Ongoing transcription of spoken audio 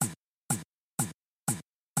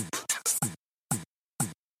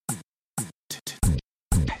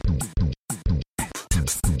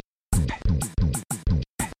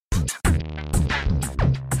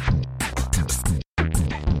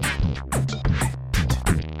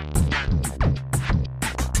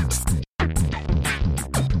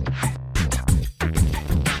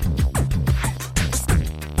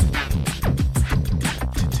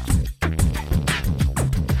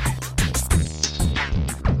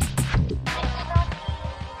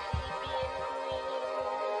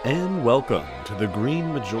And welcome to the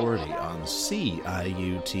Green Majority on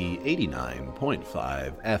CIUT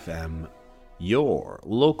 89.5 FM, your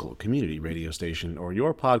local community radio station or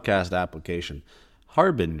your podcast application,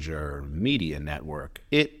 Harbinger Media Network.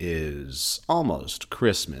 It is almost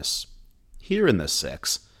Christmas here in the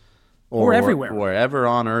Six. Or everywhere. Wherever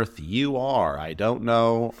on earth you are. I don't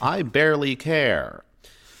know. I barely care.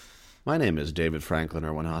 My name is David Franklin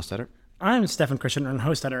Irwin Hostetter. I'm Stefan Christian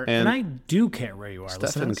Hostetter, and I do care where you are, Stefan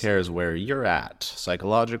listeners. cares where you're at,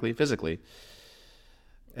 psychologically, physically,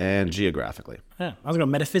 and geographically. Yeah, I was going to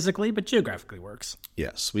go metaphysically, but geographically works.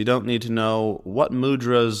 Yes, we don't need to know what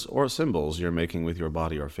mudras or symbols you're making with your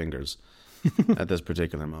body or fingers at this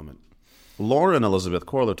particular moment. Lauren Elizabeth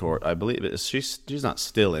Corlator, I believe, she's not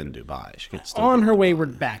still in Dubai. She can still On her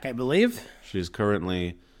wayward back, I believe. She's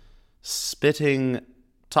currently spitting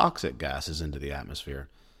toxic gases into the atmosphere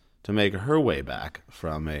to make her way back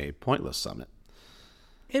from a pointless summit.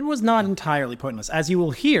 It was not entirely pointless. As you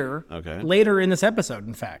will hear later in this episode,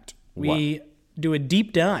 in fact, we do a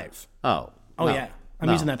deep dive. Oh, yeah.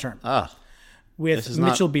 I'm using that term. With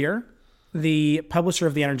Mitchell Beer, the publisher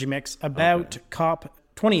of the Energy Mix, about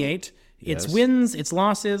COP28, its wins, its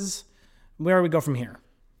losses, where we go from here.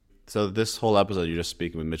 So this whole episode, you're just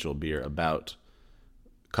speaking with Mitchell Beer about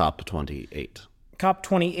COP28.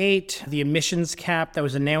 COP28, the emissions cap that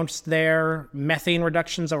was announced there, methane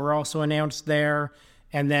reductions that were also announced there,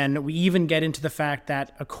 and then we even get into the fact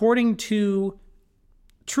that according to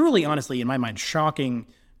truly, honestly, in my mind, shocking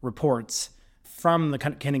reports from the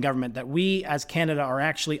Canadian government, that we as Canada are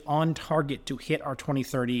actually on target to hit our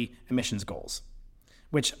 2030 emissions goals,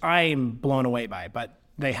 which I am blown away by. But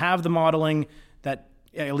they have the modeling that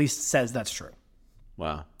at least says that's true.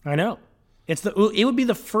 Wow. I know. It would be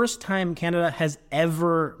the first time Canada has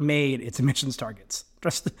ever made its emissions targets.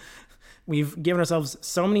 We've given ourselves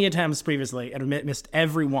so many attempts previously and missed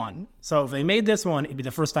every one. So if they made this one, it'd be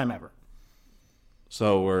the first time ever.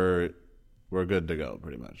 So we're good to go,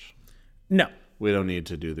 pretty much. No. We don't need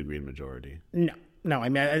to do the green majority. No. I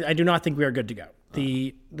mean, I do not think we are good to go.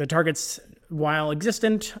 The targets, while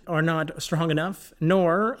existent, are not strong enough,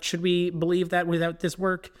 nor should we believe that without this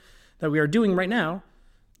work that we are doing right now,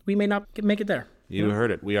 we may not make it there. You heard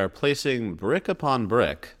it. We are placing brick upon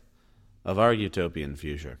brick of our utopian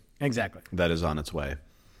future. Exactly. That is on its way,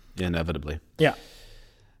 inevitably. Yeah.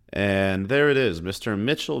 And there it is. Mr.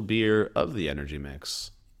 Mitchell Beer of the Energy Mix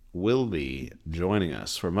will be joining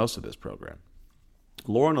us for most of this program.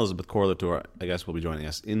 Lauren Elizabeth Corlator, I guess, will be joining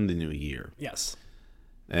us in the new year. Yes.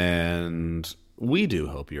 And we do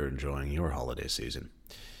hope you're enjoying your holiday season.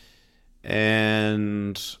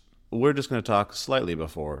 And we're just going to talk slightly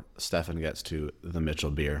before Stefan gets to the Mitchell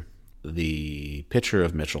Beer, the pitcher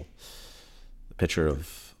of Mitchell, the pitcher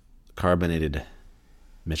of carbonated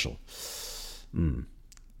Mitchell. The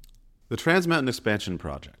Trans Mountain Expansion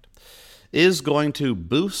Project is going to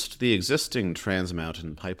boost the existing Trans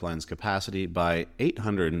Mountain pipeline's capacity by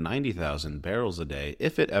 890,000 barrels a day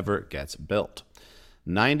if it ever gets built.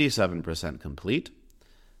 97% complete.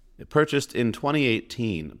 It purchased in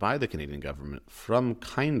 2018 by the Canadian government from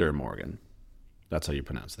Kinder Morgan. That's how you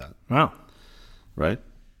pronounce that. Wow. Right?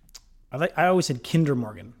 I always said Kinder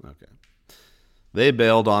Morgan. Okay. They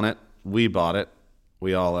bailed on it. We bought it.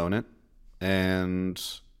 We all own it. And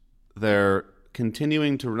they're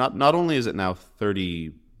continuing to... Not only is it now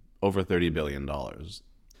over $30 billion,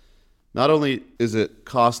 not only is it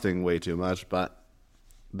costing way too much, but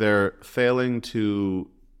they're failing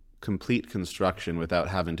to complete construction without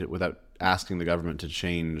asking the government to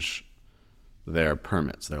change their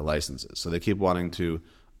permits, their licenses. So they keep wanting to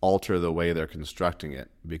alter the way they're constructing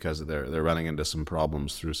it because they're running into some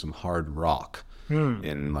problems through some hard rock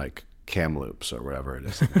in like Kamloops or wherever it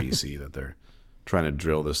is in BC that they're trying to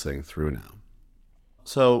drill this thing through now.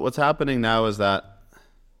 So what's happening now is that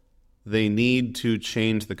they need to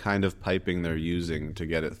change the kind of piping they're using to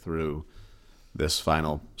get it through this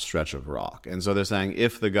final stretch of rock. And so they're saying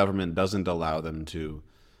if the government doesn't allow them to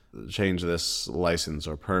change this license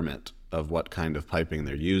or permit of what kind of piping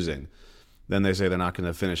they're using, then they say they're not going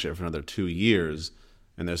to finish it for another 2 years,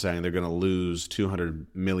 and they're saying they're going to lose $200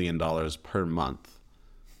 million per month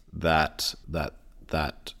that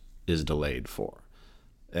is delayed for.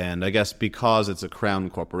 And I guess because it's a crown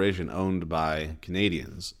corporation owned by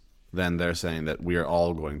Canadians, then they're saying that we are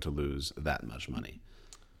all going to lose that much money.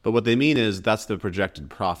 But what they mean is that's the projected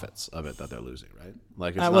profits of it that they're losing, right?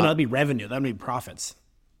 Like it's that'd be revenue. That'd be profits.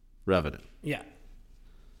 Revenue. Yeah.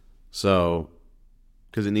 So,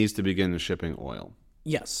 because it needs to begin shipping oil.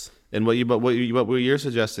 Yes. And what you're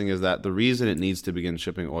suggesting is that the reason it needs to begin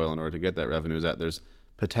shipping oil in order to get that revenue is that there's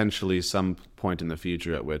potentially some point in the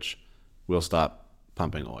future at which we'll stop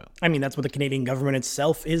pumping oil. I mean, that's what the Canadian government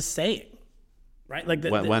itself is saying, right? Like,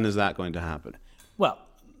 When is that going to happen? Well,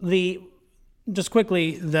 just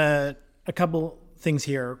quickly, a couple things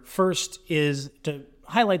here. First is to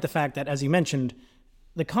highlight the fact that, as you mentioned,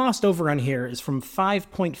 the cost overrun here is from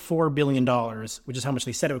 $5.4 billion, which is how much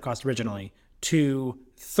they said it would cost originally, to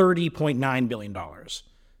 $30.9 billion.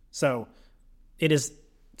 So it is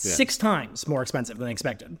 6 times more expensive than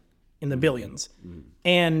expected, in the billions.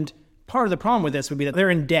 And part of the problem with this would be that they're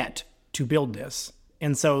in debt to build this.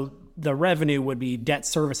 And so the revenue would be debt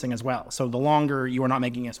servicing as well. So the longer you are not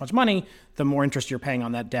making as much money, the more interest you're paying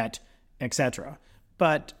on that debt, etc.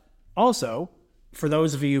 But also, for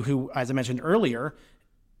those of you who, as I mentioned earlier,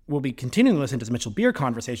 will be continuing to listen to this Mitchell Beer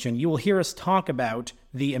conversation, you will hear us talk about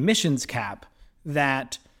the emissions cap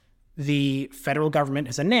that the federal government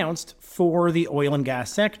has announced for the oil and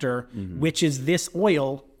gas sector, which is this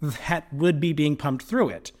oil that would be being pumped through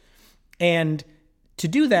it. And to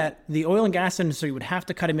do that, the oil and gas industry would have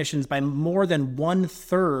to cut emissions by more than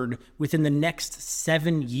 1/3 within the next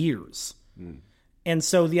 7 years. And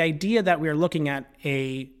so the idea that we are looking at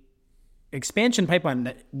a expansion pipeline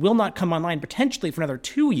that will not come online potentially for another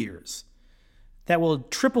 2 years, that will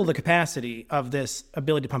triple the capacity of this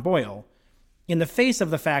ability to pump oil, in the face of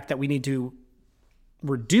the fact that we need to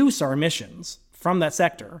reduce our emissions from that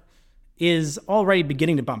sector, is already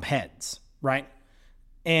beginning to bump heads, right?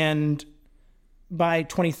 And by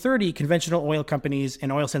 2030, conventional oil companies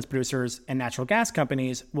and oil sands producers and natural gas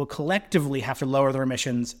companies will collectively have to lower their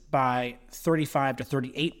emissions by 35 to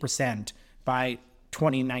 38% by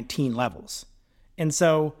 2019 levels. And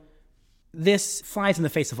so this flies in the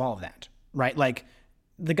face of all of that, right? Like,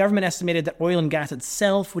 the government estimated that oil and gas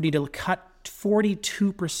itself would need to cut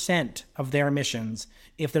 42% of their emissions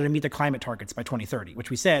if they're to meet the climate targets by 2030, which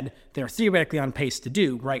we said they're theoretically on pace to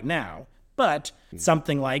do right now. But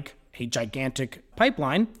something like a gigantic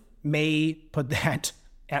pipeline may put that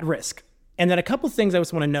at risk. And then a couple things I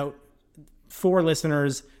just want to note for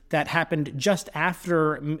listeners that happened just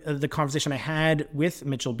after the conversation I had with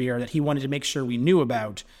Mitchell Beer that he wanted to make sure we knew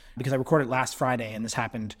about, because I recorded last Friday and this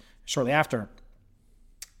happened shortly after,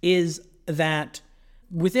 is that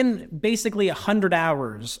within basically 100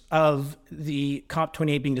 hours of the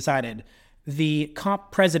COP28 being decided, the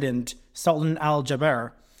COP president, Sultan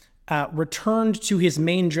Al-Jaber, returned to his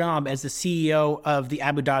main job as the CEO of the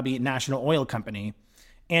Abu Dhabi National Oil Company.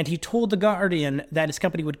 And he told The Guardian that his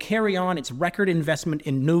company would carry on its record investment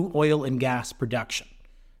in new oil and gas production.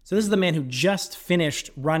 So this is the man who just finished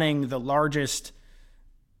running the largest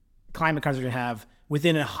climate conference we have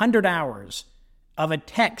within 100 hours of a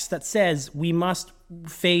text that says we must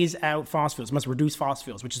phase out fossil fuels, must reduce fossil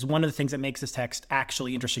fuels, which is one of the things that makes this text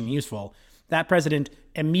actually interesting and useful. That president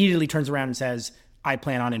immediately turns around and says, I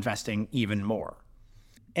plan on investing even more.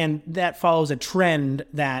 And that follows a trend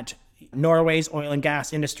that Norway's oil and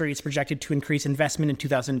gas industry is projected to increase investment in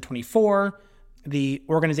 2024. The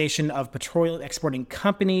Organization of Petroleum Exporting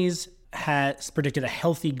Companies has predicted a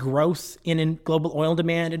healthy growth in global oil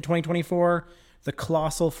demand in 2024. The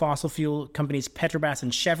colossal fossil fuel companies Petrobras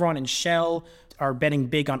and Chevron and Shell are betting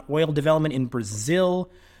big on oil development in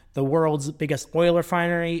Brazil. The world's biggest oil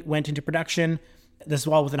refinery went into production. This is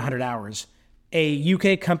all within 100 hours. A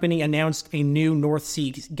UK company announced a new North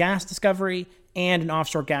Sea gas discovery, and an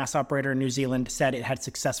offshore gas operator in New Zealand said it had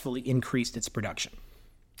successfully increased its production.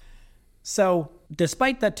 So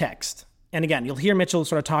despite that text, and again, you'll hear Mitchell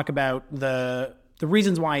sort of talk about the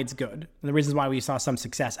reasons why it's good, and the reasons why we saw some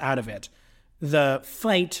success out of it. The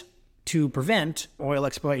fight to prevent oil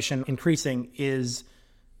exploration increasing is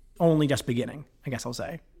only just beginning, I guess I'll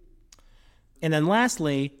say. And then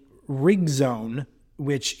lastly, Rig Zone,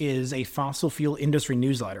 which is a fossil fuel industry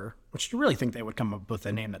newsletter, which you really think they would come up with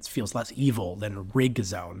a name that feels less evil than Rig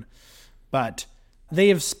Zone. But they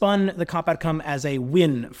have spun the COP outcome as a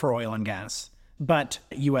win for oil and gas. But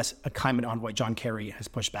U.S. climate envoy John Kerry has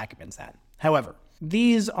pushed back against that. However,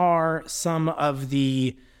 these are some of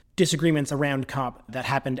the disagreements around COP that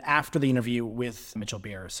happened after the interview with Mitchell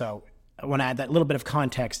Beer. So I want to add that little bit of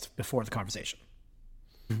context before the conversation.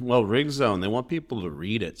 Well, Rig Zone, they want people to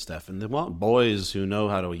read it, Stefan. They want boys who know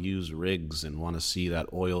how to use rigs and want to see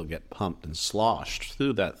that oil get pumped and sloshed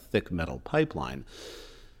through that thick metal pipeline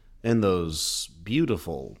and those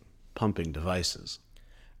beautiful pumping devices.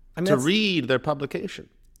 I mean, to read their publication.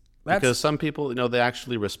 Because some people, they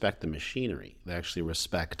actually respect the machinery. They actually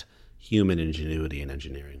respect human ingenuity and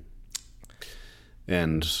engineering.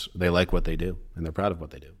 And they like what they do, and they're proud of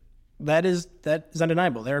what they do. That is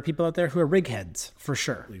undeniable. There are people out there who are rig heads, for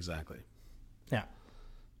sure. Exactly. Yeah.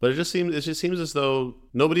 But it just seems as though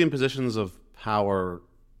nobody in positions of power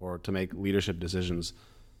or to make leadership decisions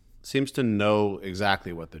seems to know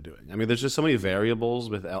exactly what they're doing. I mean, there's just so many variables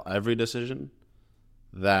with every decision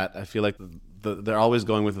that I feel like they're always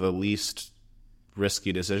going with the least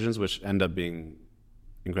risky decisions, which end up being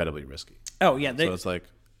incredibly risky. Oh, yeah. So it's like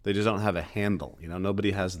they just don't have a handle.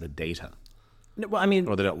 Nobody has the data. Well, I mean,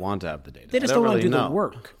 or they don't want to have the data. They just don't want to do the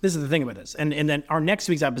work. This is the thing about this. And then our next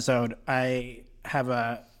week's episode, I have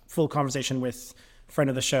a full conversation with a friend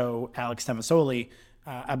of the show, Alex Temasoli,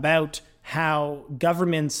 about how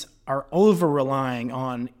governments are over-relying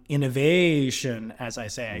on innovation, as I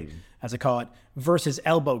say, as I call it, versus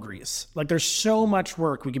elbow grease. Like, there's so much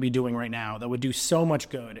work we could be doing right now that would do so much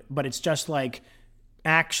good, but it's just like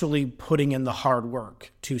actually putting in the hard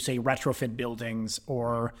work to, say, retrofit buildings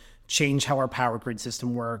or change how our power grid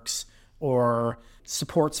system works or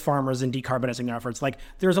supports farmers in decarbonizing their efforts. Like,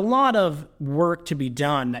 there's a lot of work to be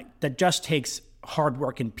done that just takes hard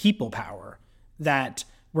work and people power that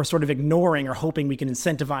we're sort of ignoring or hoping we can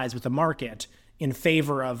incentivize with the market in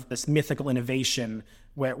favor of this mythical innovation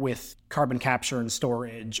with carbon capture and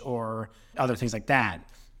storage or other things like that.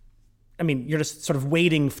 I mean, you're just sort of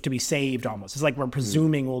waiting to be saved almost. It's like we're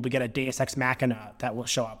presuming we'll get a Deus Ex Machina that will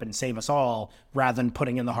show up and save us all rather than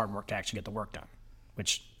putting in the hard work to actually get the work done,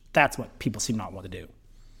 which that's what people seem not want to do.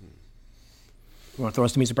 You want to throw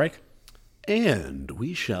us to music break? And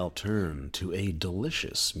we shall turn to a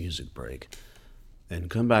delicious music break and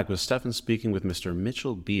come back with Stefan speaking with Mr.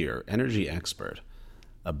 Mitchell Beer, energy expert,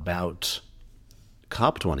 about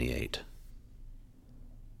COP28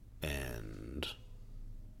 and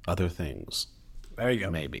other things. There you go.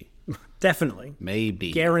 Maybe. Definitely.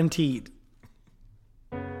 Maybe. Guaranteed.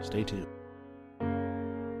 Stay tuned.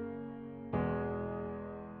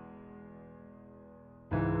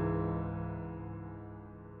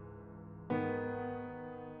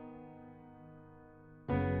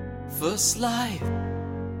 First life,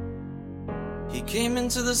 he came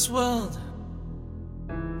into this world,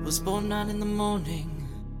 was born 9 in the morning,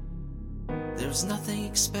 there was nothing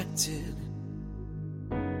expected.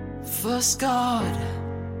 First God,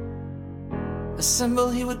 a symbol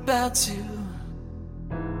he would bow to,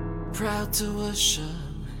 proud to worship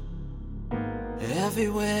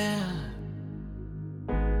everywhere.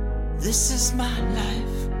 This is my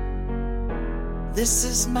life, this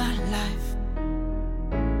is my life.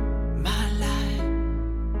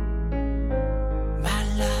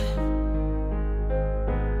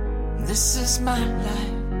 This is my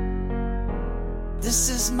life, this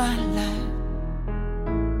is my life,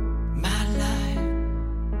 my life,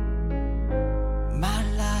 my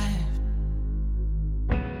life.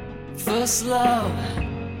 First love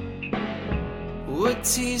would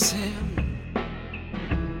tease him,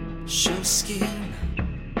 show skin,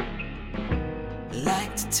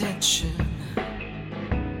 liked attention.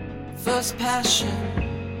 First passion,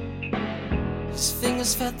 his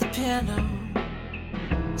fingers felt the piano,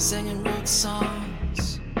 sang and wrote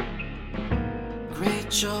songs, great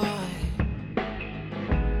joy.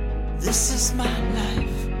 This is my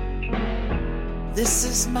life, this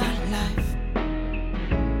is my life,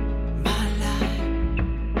 my life,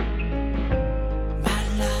 my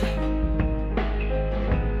life.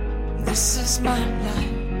 This is my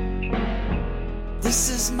life, this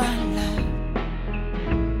is my life.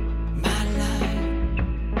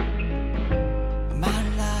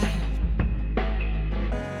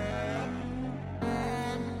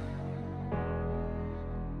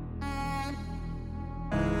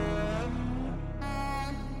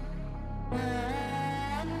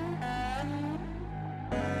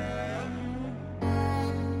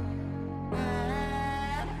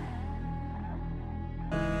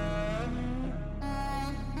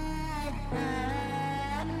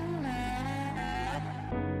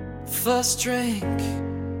 First drink,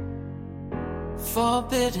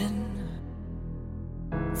 forbidden,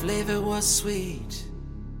 flavor was sweet,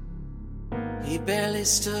 he barely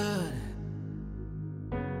stood.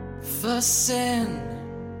 First sin,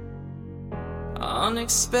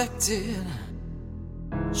 unexpected,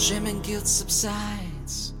 shame and guilt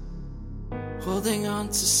subsides, holding on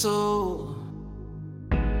to soul.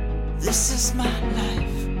 This is my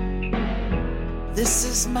life, this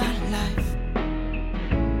is my life.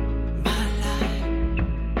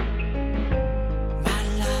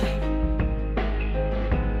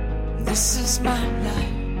 This is my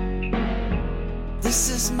life, this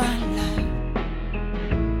is my life,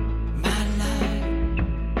 my life,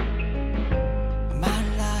 my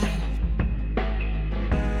life.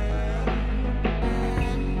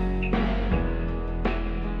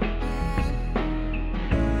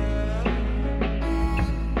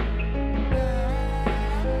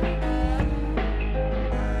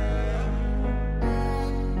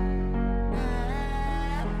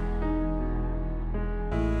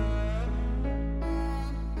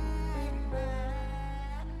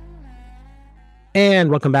 And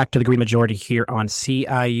welcome back to the Green Majority here on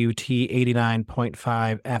CIUT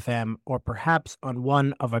 89.5 FM, or perhaps on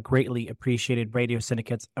one of our greatly appreciated radio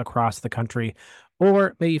syndicates across the country.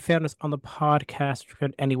 Or maybe you found us on the podcast,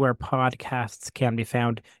 anywhere podcasts can be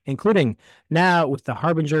found, including now with the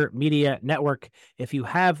Harbinger Media Network. If you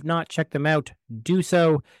have not checked them out, do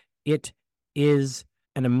so. It is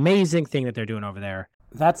an amazing thing that they're doing over there.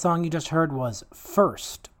 That song you just heard was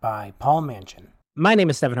First by Paul Manchin. My name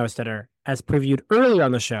is Stefan Hostetter. As previewed earlier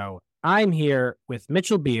on the show, I'm here with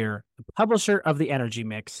Mitchell Beer, the publisher of the Energy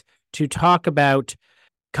Mix, to talk about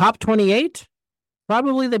COP28,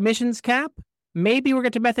 probably the emissions cap. Maybe we'll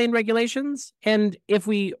get to methane regulations. And if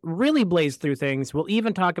we really blaze through things, we'll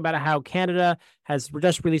even talk about how Canada has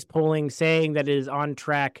just released polling saying that it is on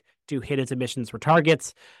track to hit its emissions for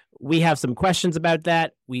targets. We have some questions about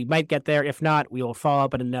that. We might get there. If not, we will follow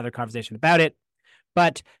up in another conversation about it.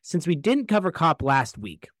 But since we didn't cover COP last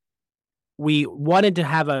week, we wanted to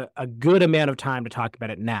have a good amount of time to talk about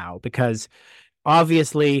it now, because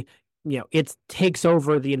obviously, it takes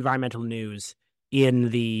over the environmental news in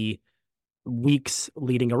the weeks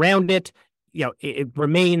leading around it. It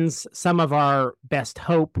remains some of our best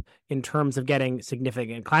hope in terms of getting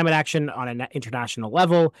significant climate action on an international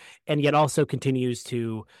level, and yet also continues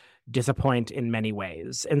to disappoint in many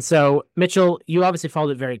ways. And so, Mitchell, you obviously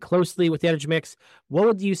followed it very closely with the Energy Mix. What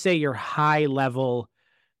would you say your high level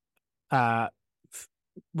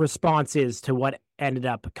response is to what ended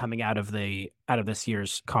up coming out of this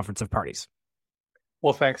year's Conference of Parties?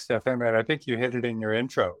 Well, thanks, Stefan. And I think you hit it in your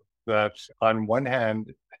intro that on one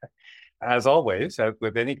hand, as always, as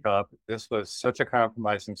with any COP, this was such a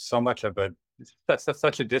compromise and so much of it,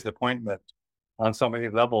 such a disappointment on so many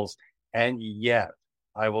levels. And yet,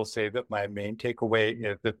 I will say that my main takeaway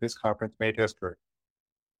is that this conference made history.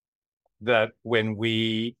 That when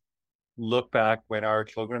we look back, when our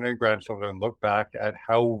children and grandchildren look back at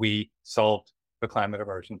how we solved the climate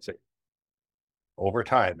emergency over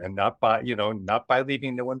time, and not by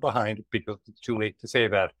leaving no one behind, because it's too late to say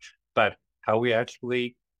that, but how we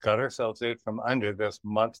actually got ourselves out from under this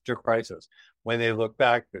monster crisis. When they look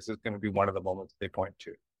back, this is going to be one of the moments they point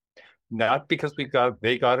to. Not because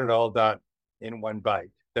they got it all done in one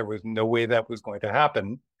bite. There was no way that was going to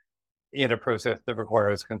happen in a process that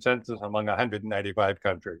requires consensus among 195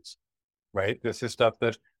 countries. Right? This is stuff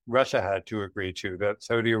that Russia had to agree to, that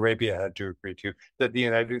Saudi Arabia had to agree to, that the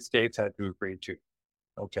United States had to agree to.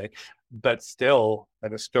 Okay. But still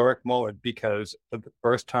an historic moment, because for the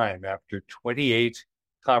first time after 28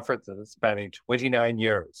 conferences spanning 29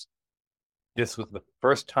 years, this was the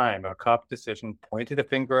first time a COP decision pointed a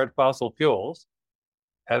finger at fossil fuels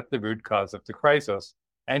as the root cause of the crisis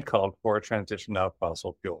and called for a transition out of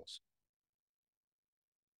fossil fuels.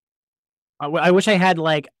 I wish I had I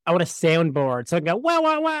want a soundboard so I can go wow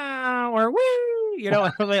wow wow or woo.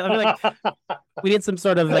 We need some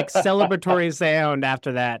sort of celebratory sound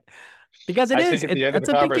after that, because it's a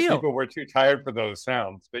big deal. People were too tired for those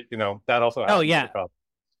sounds, but that also happens.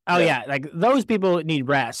 Oh yeah, those people need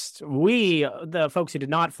rest. We, the folks who did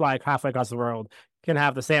not fly halfway across the world, can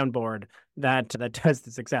have the soundboard that does the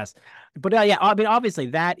success. But I mean, obviously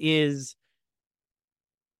that is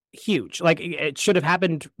huge. It should have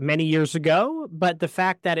happened many years ago, but the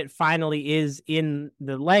fact that it finally is in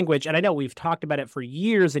the language, and I know we've talked about it for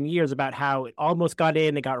years and years about how it almost got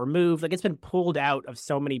in, it got removed. It's been pulled out of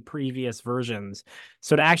so many previous versions.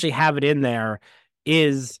 So to actually have it in there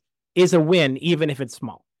is a win, even if it's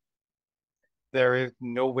small. There is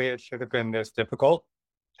no way it should have been this difficult.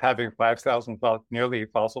 Having nearly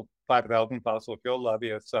 5,000 fossil fuel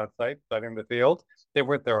lobbyists on site, studying the field. They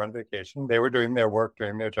weren't there on vacation. They were doing their work,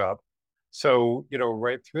 doing their job. So,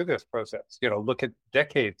 right through this process, look at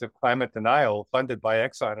decades of climate denial funded by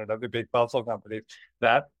Exxon and other big fossil companies.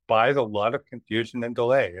 That buys a lot of confusion and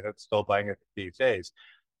delay, and it's still buying it these days.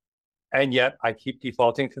 And yet I keep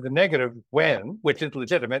defaulting to the negative which is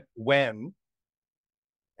legitimate, when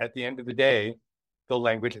at the end of the day, the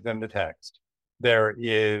language is in the text. There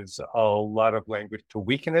is a lot of language to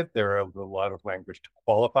weaken it. There is a lot of language to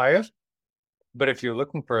qualify it. But if you're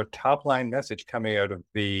looking for a top-line message coming out of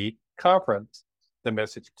the conference, the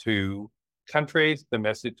message to countries, the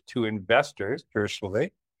message to investors,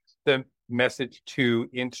 personally, the message to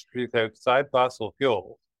industries outside fossil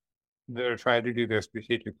fuels that are trying to do their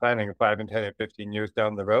strategic planning 5 and 10 and 15 years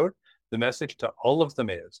down the road, the message to all of them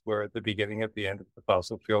is we're at the beginning of the end of the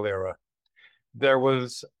fossil fuel era. There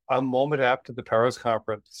was a moment after the Paris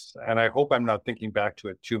conference, and I hope I'm not thinking back to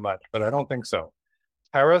it too much, but I don't think so.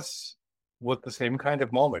 Paris was the same kind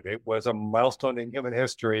of moment. It was a milestone in human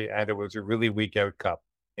history, and it was a really weak outcome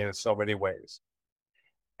in so many ways.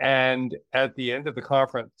 And at the end of the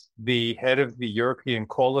conference, the head of the European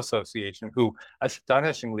Coal Association, who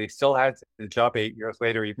astonishingly still has the job 8 years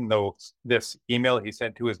later, even though this email he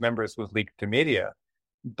sent to his members was leaked to media,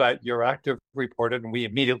 but Euractiv reported, and we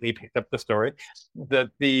immediately picked up the story, that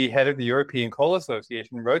the head of the European Coal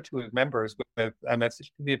Association wrote to his members with a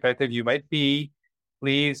message to the effect of, you might be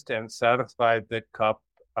pleased and satisfied that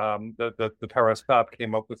the Paris COP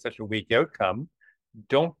came up with such a weak outcome.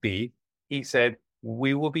 Don't be. He said,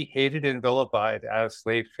 we will be hated and vilified as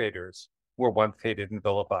slave traders were once hated and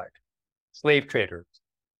vilified. Slave traders.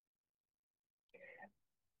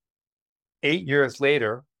 8 years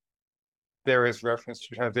later, there is reference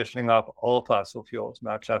to transitioning off all fossil fuels,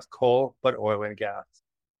 not just coal, but oil and gas.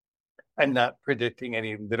 And not predicting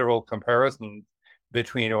any literal comparisons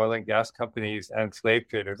between oil and gas companies and slave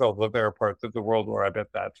traders, although there are parts of the world where I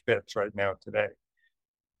bet that fits right now today.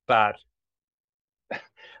 But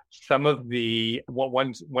some of the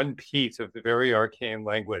one piece of the very arcane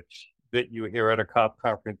language that you hear at a COP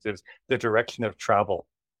conference is the direction of travel,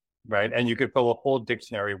 right? And you could fill a whole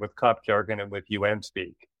dictionary with COP jargon and with UN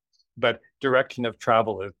speak. But direction of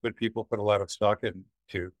travel is what people put a lot of stock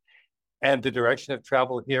into. And the direction of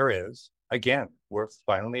travel here is, again, we're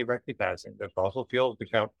finally recognizing that fossil fuels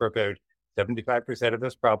account for about 75% of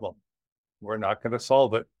this problem. We're not going to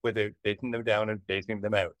solve it without phasing them down and phasing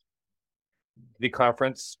them out. The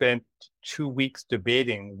conference spent 2 weeks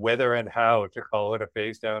debating whether and how to call it a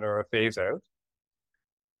phase down or a phase out.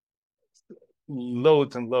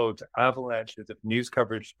 Loads and loads, avalanches of news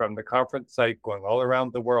coverage from the conference site going all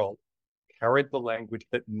around the world carried the language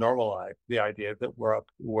that normalized the idea that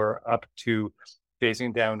we're up to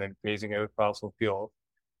phasing down and phasing out fossil fuels.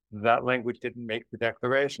 That language didn't make the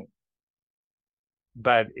declaration.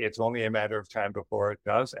 But it's only a matter of time before it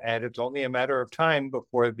does, and it's only a matter of time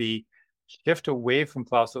before the shift away from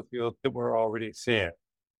fossil fuels that we're already seeing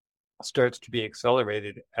starts to be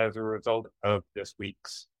accelerated as a result of this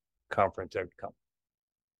week's conference outcome.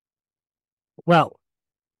 Well,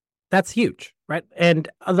 that's huge, right? And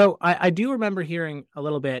although I do remember hearing a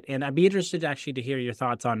little bit, and I'd be interested actually to hear your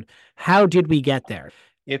thoughts on how did we get there?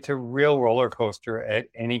 It's a real roller coaster at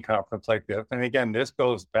any conference like this. And again, this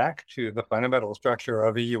goes back to the fundamental structure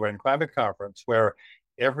of a UN climate conference, where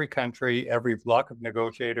every country, every block of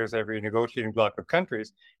negotiators, every negotiating block of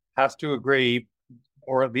countries has to agree,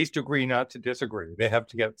 or at least agree not to disagree. They have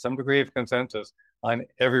to get some degree of consensus on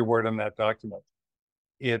every word in that document.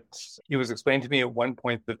 It was explained to me at one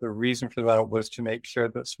point that the reason for that was to make sure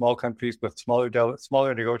that small countries with smaller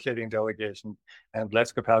negotiating delegations and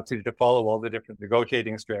less capacity to follow all the different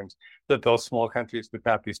negotiating streams, that those small countries would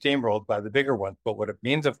not be steamrolled by the bigger ones. But what it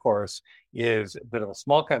means, of course, is that if a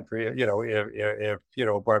small country, if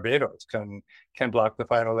Barbados can block the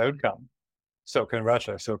final outcome, so can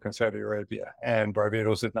Russia, so can Saudi Arabia, and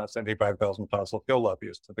Barbados is not sending 5,000 fossil fuel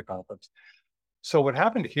lobbyists to the conference. So what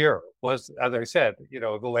happened here was, as I said,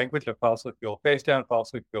 the language of fossil fuel phase down,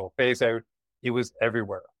 fossil fuel phase out, it was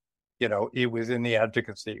everywhere. It was in the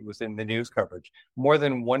advocacy, it was in the news coverage. More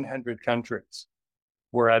than 100 countries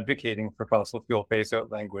were advocating for fossil fuel phase out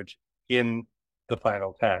language in the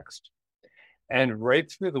final text. And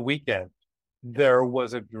right through the weekend, there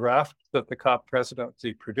was a draft that the COP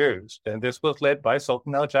presidency produced, and this was led by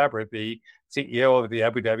Sultan Al Jaber, the CEO of the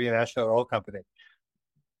Abu Dhabi National Oil Company.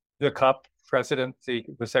 The COP presidency,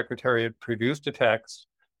 the secretariat produced a text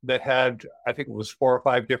that had, I think it was 4 or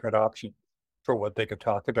 5 different options for what they could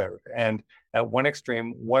talk about. And at one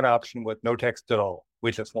extreme, one option with no text at all,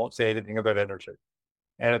 we just won't say anything about energy.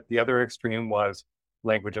 And at the other extreme was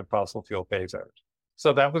language of fossil fuel phase out.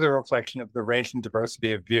 So that was a reflection of the range and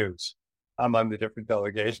diversity of views among the different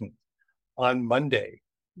delegations. On Monday,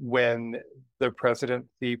 when the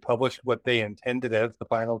presidency published what they intended as the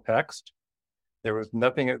final text, there was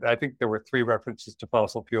nothing. I think there were 3 references to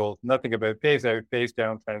fossil fuels, nothing about phase out, phase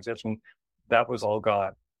down, transition. That was all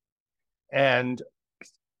gone. And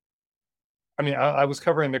I mean, I was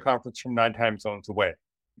covering the conference from 9 time zones away.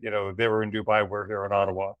 They were in Dubai, we're here in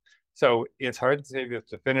Ottawa. So it's hard to say this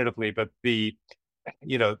definitively, but the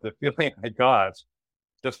feeling I got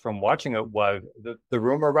just from watching it was that the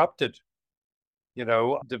room erupted.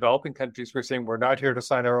 Developing countries were saying, we're not here to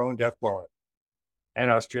sign our own death warrant. And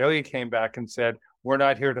Australia came back and said, we're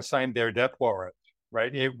not here to sign their death warrant,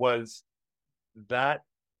 right? It was that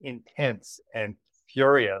intense and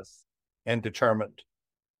furious and determined.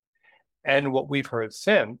 And what we've heard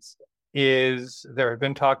since is there had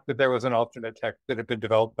been talk that there was an alternate text that had been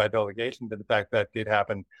developed by delegation, but in fact that did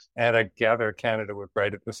happen. And I gather Canada was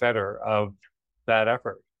right at the center of that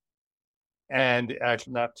effort. And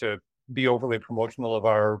actually, not to be overly promotional of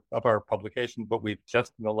our publication, but we've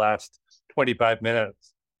just in the last 25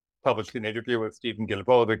 minutes published an interview with Stephen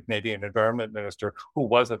Guilbeault, the Canadian Environment Minister, who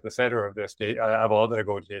was at the center of this of all the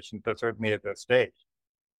negotiations, but certainly at this stage.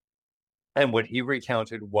 And what he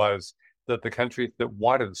recounted was that the countries that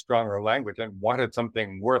wanted stronger language and wanted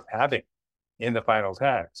something worth having in the final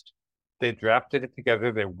text, they drafted it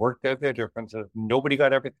together, they worked out their differences. Nobody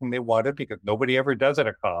got everything they wanted because nobody ever does at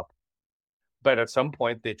a COP. But at some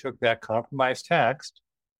point, they took that compromise text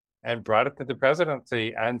and brought it to the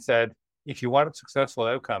presidency and said, if you want a successful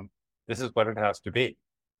outcome, this is what it has to be.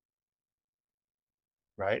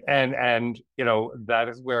 Right. And that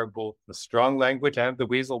is where both the strong language and the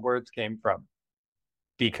weasel words came from,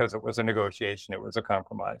 because it was a negotiation, it was a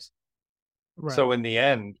compromise. Right. So in the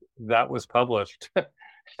end, that was published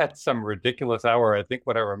at some ridiculous hour. I think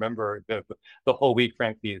what I remember, the whole week,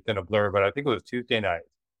 frankly, has been a blur, but I think it was Tuesday night.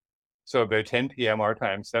 So about 10 p.m. our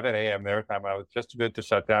time, 7 a.m. their time, I was just about to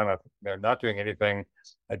shut down. They're not doing anything.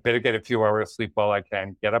 I'd better get a few hours sleep while I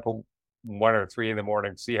can, get up at 1 or 3 in the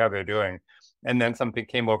morning, see how they're doing. And then something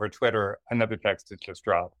came over Twitter, another text had just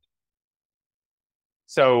dropped.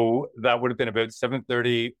 So that would have been about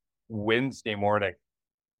 7:30 Wednesday morning,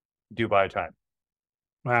 Dubai time.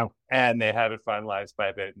 Wow. And they had it finalized by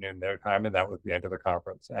about noon their time, and that was the end of the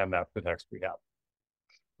conference. And that's the text we have.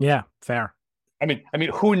 Yeah, fair. I mean,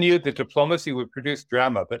 who knew that diplomacy would produce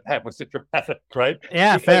drama? But that was dramatic, right?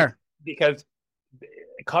 Yeah, fair. Because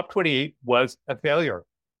COP28 was a failure.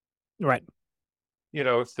 Right.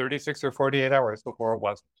 36 or 48 hours before it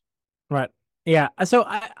wasn't. Right. Yeah. So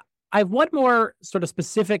I have one more sort of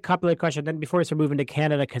specific COP-related question, then before we start moving to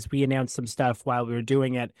Canada, because we announced some stuff while we were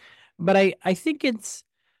doing it. But I think it's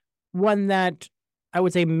one that I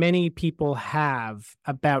would say many people have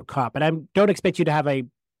about COP. And I don't expect you to have a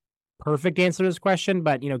perfect answer to this question,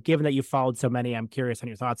 but given that you followed so many, I'm curious on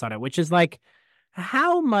your thoughts on it, which is like,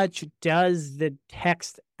 how much does the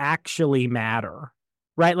text actually matter?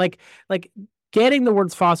 Right? Like getting the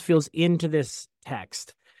words fossil fuels into this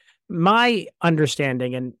text. My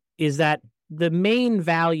understanding is that the main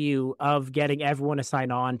value of getting everyone to sign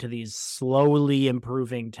on to these slowly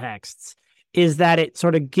improving texts is that it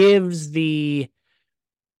sort of gives the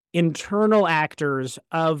internal actors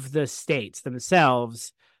of the states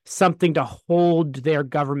themselves something to hold their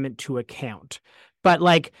government to account. But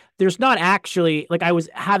there's not actually, I was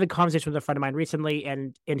having a conversation with a friend of mine recently,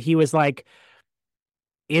 and he was like,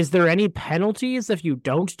 is there any penalties if you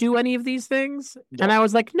don't do any of these things? Yeah. And I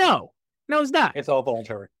was like, no, it's not. It's all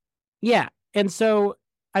voluntary. Yeah. And so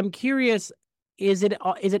I'm curious, is it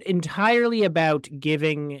entirely about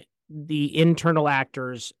giving the internal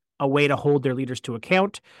actors a way to hold their leaders to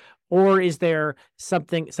account? Or is there some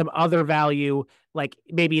other value, like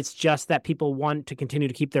maybe it's just that people want to continue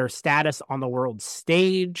to keep their status on the world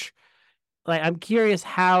stage? I'm curious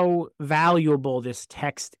how valuable this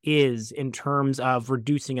text is in terms of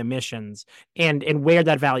reducing emissions and where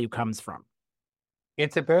that value comes from.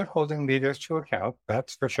 It's about holding leaders to account,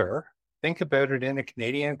 that's for sure. Think about it in a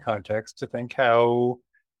Canadian context to think how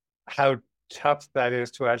tough that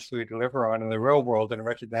is to actually deliver on in the real world, and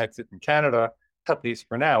recognize it in Canada, at least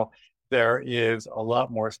for now. There is a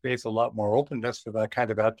lot more space, a lot more openness for that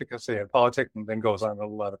kind of advocacy and politics, and then goes on in a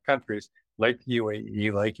lot of countries like the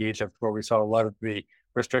UAE, like Egypt, where we saw a lot of the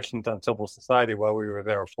restrictions on civil society while we were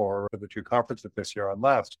there for the 2 conferences this year and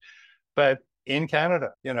last. But in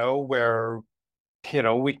Canada, where,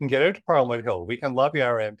 we can get out to Parliament Hill, we can lobby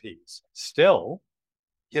our MPs. Still,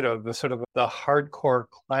 the sort of the hardcore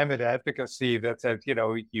climate advocacy that says,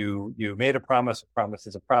 you made a promise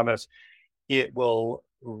is a promise. It will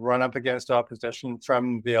run up against opposition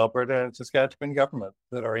from the Alberta and Saskatchewan government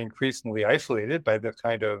that are increasingly isolated by this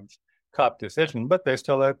kind of COP decision, but they're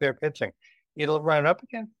still out there pitching. It'll run up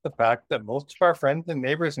against the fact that most of our friends and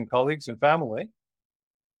neighbors and colleagues and family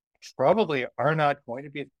probably are not going to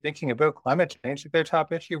be thinking about climate change as their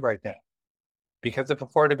top issue right now, because of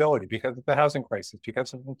affordability, because of the housing crisis,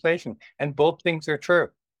 because of inflation. And both things are true.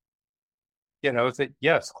 That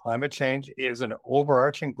yes, climate change is an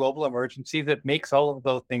overarching global emergency that makes all of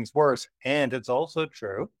those things worse. And it's also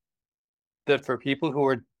true that for people who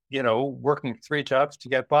are, working 3 jobs to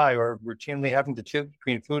get by, or routinely having to choose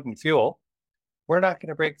between food and fuel, we're not going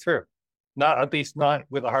to break through. At least not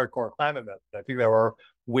with a hardcore climate method. I think there are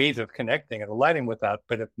ways of connecting and aligning with that,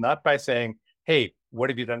 but it's not by saying, hey,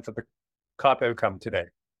 what have you done for the COP outcome today?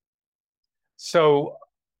 So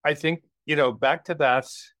I think, back to that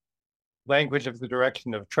language of the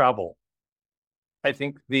direction of travel. I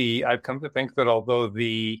think I've come to think that although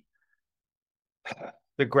the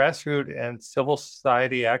grassroots and civil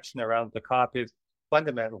society action around the COP is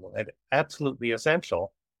fundamental and absolutely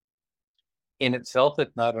essential, in itself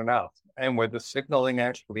it's not enough. And where the signaling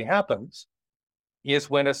actually happens is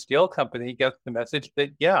when a steel company gets the message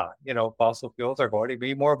that, yeah, fossil fuels are going to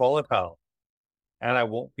be more volatile and I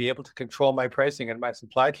won't be able to control my pricing and my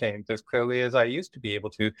supply chains as clearly as I used to be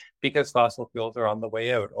able to because fossil fuels are on the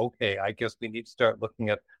way out. Okay, I guess we need to start looking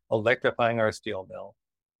at electrifying our steel mill.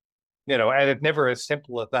 And it's never as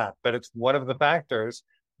simple as that, but it's one of the factors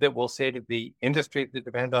that will say to the industries that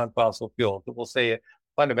depend on fossil fuels, that will say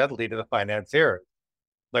fundamentally to the financiers,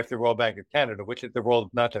 like the Royal Bank of Canada, which is the world,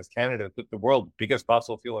 not just Canada, but the world's biggest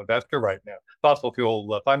fossil fuel investor right now, fossil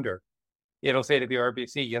fuel funder. It'll say to the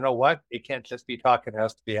RBC, you know what? It can't just be talk, it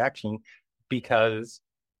has to be action because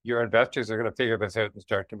your investors are going to figure this out and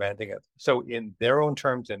start demanding it. So in their own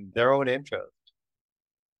terms, in their own interest,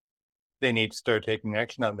 they need to start taking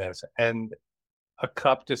action on this. And a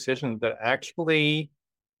COP decision that actually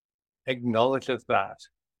acknowledges that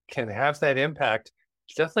can have that impact,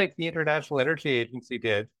 just like the International Energy Agency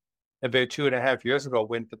did about 2.5 years ago,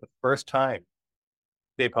 when for the first time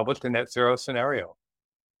they published a net zero scenario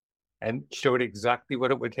and showed exactly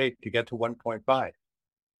what it would take to get to 1.5.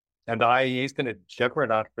 And the IEA is going to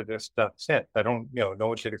juggernaut for this stuff since. I don't, no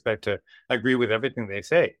one should expect to agree with everything they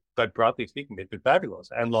say, but broadly speaking, they've been fabulous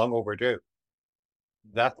and long overdue.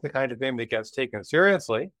 That's the kind of thing that gets taken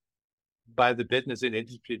seriously by the business and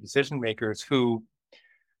industry decision makers who,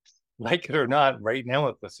 like it or not, right now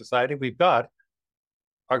with the society we've got,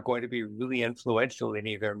 are going to be really influential in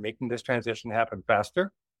either making this transition happen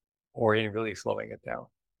faster or in really slowing it down.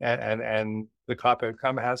 And the COP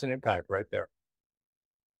outcome has an impact right there.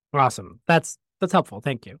 Awesome. That's helpful.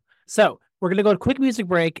 Thank you. So we're going to go to a quick music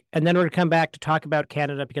break, and then we're going to come back to talk about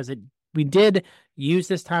Canada because we did use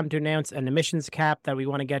this time to announce an emissions cap that we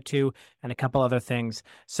want to get to and a couple other things.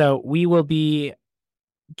 So we will be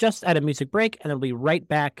just at a music break, and then we'll be right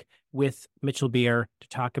back with Mitchell Beer to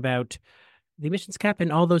talk about the emissions cap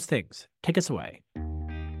and all those things. Take us away.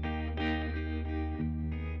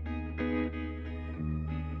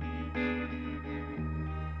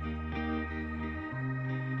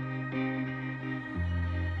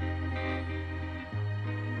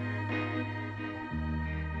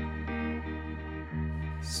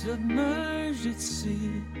 Submerged at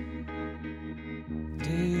sea,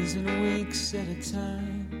 days and weeks at a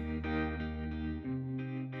time.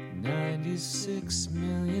 96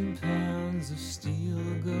 million pounds of steel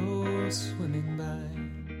go swimming by.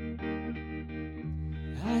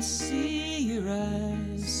 I see your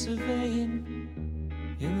eyes surveying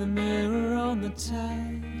in the mirror on the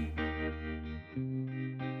tide.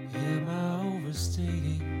 Am I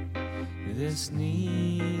overstating this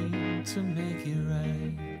need to make it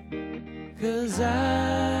right? 'Cause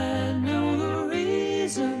I know the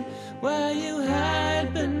reason why you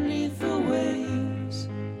hide beneath the waves.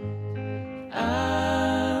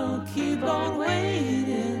 I'll keep on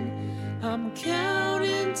waiting, I'm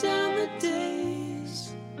counting down the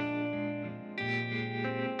days.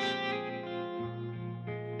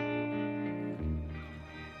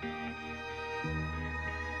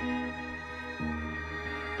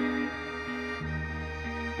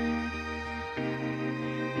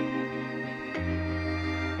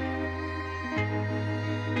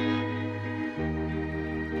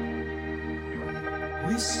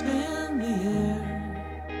 We spin the air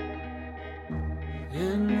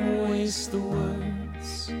and waste the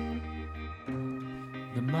words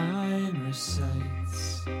the mind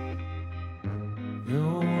recites,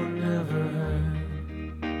 though never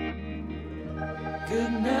heard.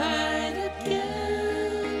 Good night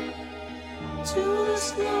again to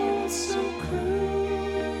this lonesome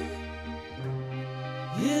crew.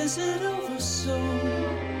 Is it over so?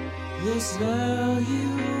 This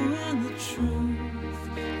value in the truth?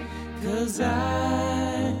 'Cause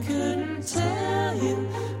I couldn't tell you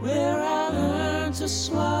where I learned to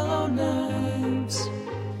swallow knives.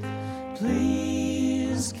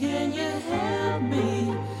 Please, can you help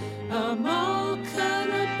me? I'm all caught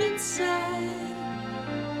up inside.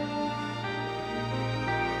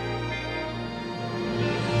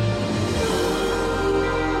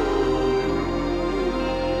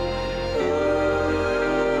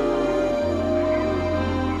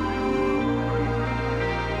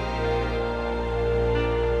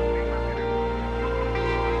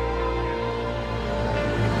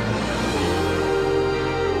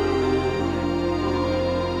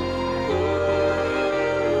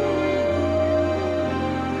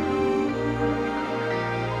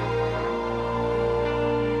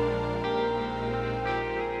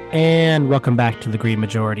 And welcome back to the Green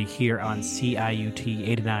Majority here on CIUT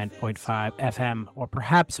 89.5 FM, or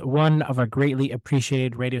perhaps one of our greatly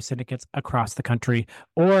appreciated radio syndicates across the country,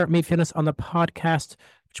 or may find us on the podcast,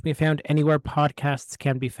 which may be found anywhere podcasts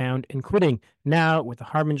can be found, including now with the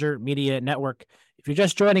Harbinger Media Network. If you're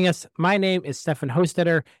just joining us, my name is Stefan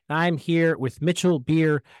Hostetter, and I'm here with Mitchell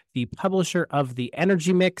Beer, the publisher of The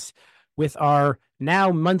Energy Mix, with our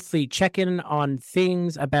now monthly check-in on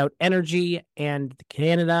things about energy and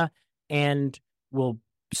Canada, and we're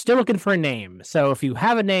still looking for a name. So if you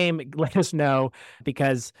have a name, let us know,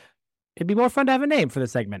 because it'd be more fun to have a name for the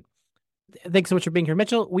segment. Thanks so much for being here,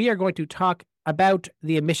 Mitchell. We are going to talk about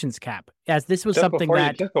the emissions cap, as this was Just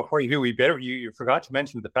before you do, you forgot to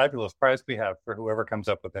mention the fabulous prize we have for whoever comes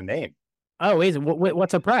up with a name. Oh,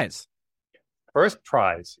 what's a prize? First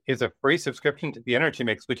prize is a free subscription to the Energy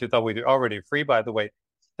Mix, which is already free, by the way.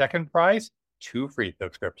 Second prize, 2 free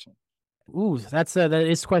subscriptions. Ooh, that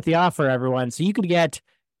is quite the offer, everyone. So you could get,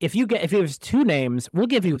 if you have 2 names, we'll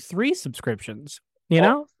give you 3 subscriptions. You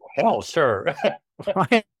know? Hell, sure.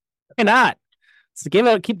 Why not? So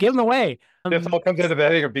keep giving them away. This all comes into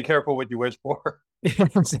that. Be careful what you wish for.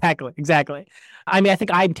 Exactly. I mean, I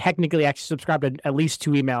think I'm technically actually subscribed to at least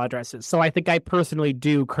 2 email addresses. So I think I personally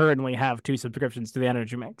do currently have 2 subscriptions to the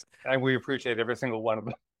Energy Mix. And we appreciate every single one of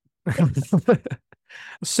them.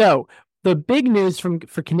 So the big news for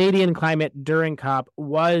Canadian climate during COP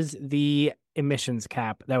was the emissions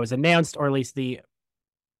cap that was announced, or at least the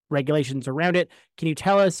regulations around it. Can you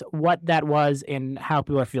tell us what that was and how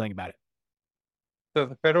people are feeling about it? So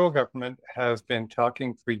the federal government has been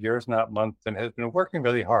talking for years, not months, and has been working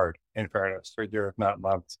really hard, in fairness, for years, not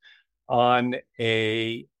months, on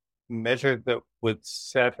a measure that would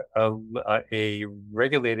set a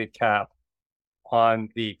regulated cap on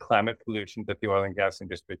the climate pollution that the oil and gas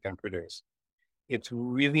industry can produce. It's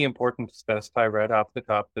really important to specify right off the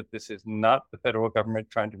top that this is not the federal government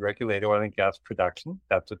trying to regulate oil and gas production.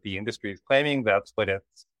 That's what the industry is claiming. That's what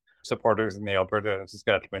its supporters in the Alberta and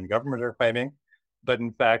Saskatchewan government are claiming. But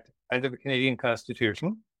in fact, under the Canadian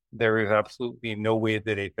Constitution, there is absolutely no way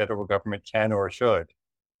that a federal government can or should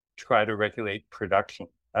try to regulate production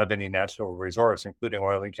of any natural resource, including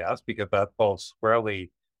oil and gas, because that falls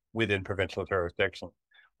squarely within provincial jurisdiction.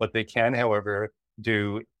 What they can, however,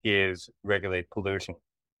 do is regulate pollution.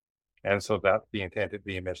 And so that's the intent of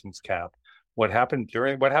the emissions cap. What happened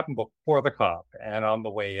before the COP and on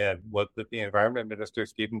the way in was that the Environment Minister,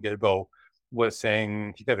 Stephen Guilbeault, was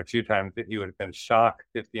saying, he said a few times that he would have been shocked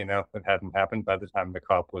if the announcement hadn't happened by the time the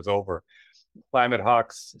COP was over. Climate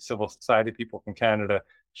hawks, civil society people from Canada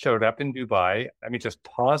showed up in Dubai. I mean, just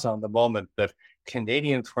pause on the moment that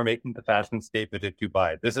Canadians were making the fashion statement at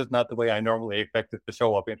Dubai. This is not the way I normally expect it to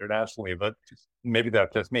show up internationally, but maybe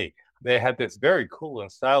that's just me. They had this very cool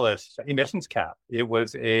and stylish emissions cap. It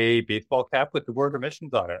was a baseball cap with the word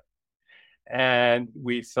emissions on it. And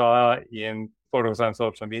we saw in photos on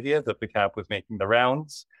social media that the cap was making the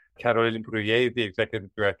rounds. Caroline Bruyere, the executive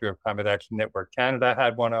director of Climate Action Network Canada,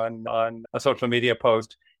 had one on a social media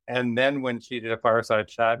post. And then when she did a fireside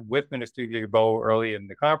chat with Minister Guilbeault early in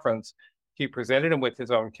the conference, he presented him with his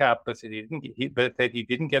own cap, but said he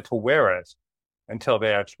didn't get to wear it until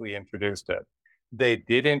they actually introduced it. They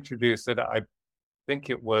did introduce it. I think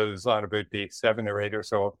it was on about day 7 or 8 or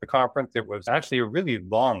so of the conference. It was actually a really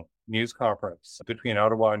long news conference between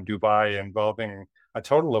Ottawa and Dubai involving a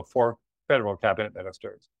total of 4 federal cabinet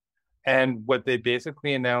ministers. And what they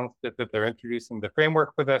basically announced is that they're introducing the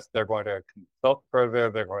framework for this. They're going to consult further.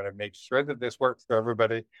 They're going to make sure that this works for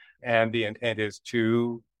everybody. And the intent is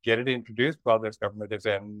to get it introduced while this government is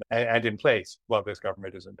in place while this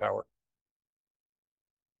government is in power.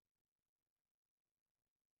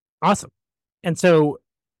 Awesome. And so,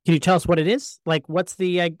 can you tell us what it is? Like, what's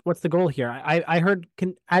the goal here? I heard,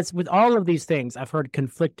 as with all of these things, I've heard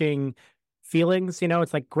conflicting feelings. You know,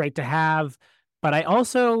 it's like great to have, but I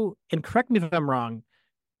also, and correct me if I'm wrong,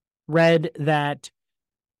 read that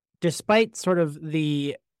despite sort of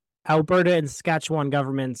the Alberta and Saskatchewan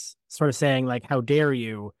governments sort of saying like, "How dare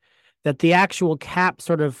you," that the actual cap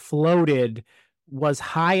sort of floated was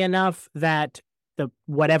high enough that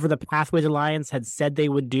whatever the Pathways Alliance had said they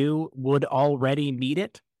would do would already meet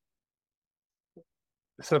it?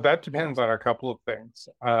 So that depends on a couple of things,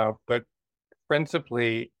 but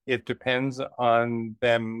principally it depends on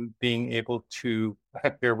them being able to,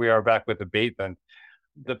 here we are back with abatement.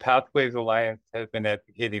 The Pathways Alliance has been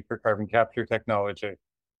advocating for carbon capture technology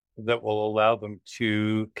that will allow them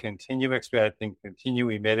to continue extracting, continue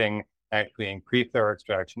emitting, actually increase their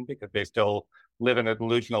extraction because they still live in a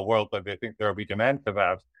delusional world, but they think there will be demand for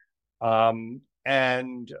that.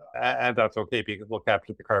 And that's okay because we'll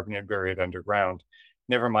capture the carbon and bury it underground.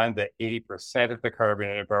 never mind the 80% of the carbon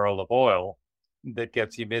in a barrel of oil that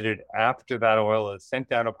gets emitted after that oil is sent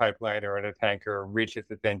down a pipeline or in a tanker, reaches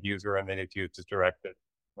its end user, and then it's used as directed,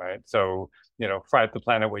 right? So, Fry Up the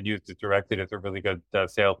Planet would use as directed is a really good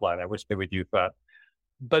sales line. I wish they would use that.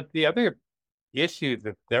 But the other issue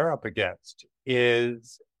that they're up against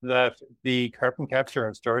is that the carbon capture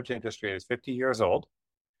and storage industry is 50 years old.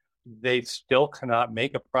 They still cannot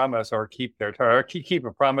make a promise or keep their keep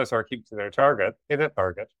a promise or keep to their target, hit a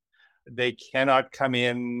target. They cannot come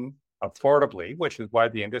in affordably, which is why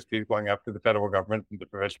the industry is going after the federal government and the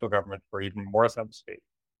provincial government for even more subsidy.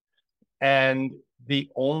 And the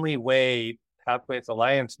only way Pathways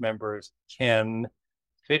Alliance members can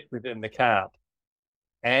fit within the cap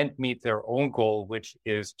and meet their own goal, which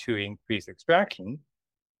is to increase extraction,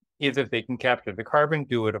 is if they can capture the carbon,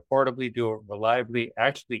 do it affordably, do it reliably,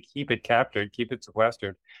 actually keep it captured, keep it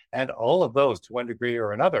sequestered. And all of those, to one degree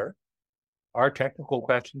or another, are technical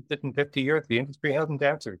questions that in 50 years the industry hasn't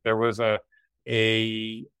answered. There was a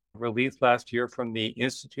release last year from the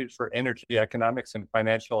Institute for Energy Economics and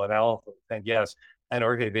Financial Analysis. And yes, an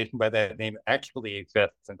organization by that name actually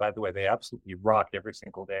exists. And by the way, they absolutely rock every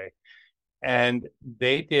single day. And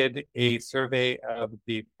they did a survey of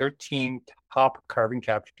the 13 top carbon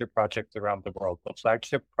capture projects around the world, the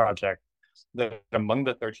flagship projects, that among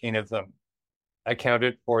the 13 of them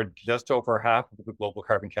accounted for just over half of the global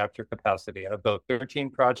carbon capture capacity. Of those 13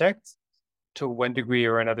 projects, to one degree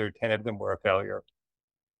or another, 10 of them were a failure.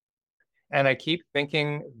 And I keep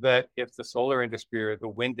thinking that if the solar industry or the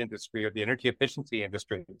wind industry or the energy efficiency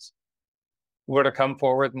industries were to come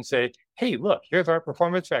forward and say, hey, look, here's our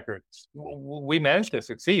performance records. We managed to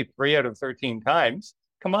succeed 3 out of 13 times.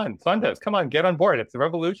 Come on, fund us. Come on, get on board. It's the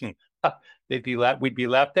revolution. We'd be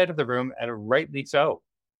laughed out of the room, and rightly so.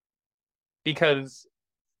 Because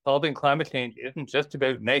solving climate change isn't just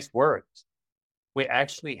about nice words. We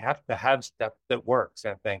actually have to have stuff that works.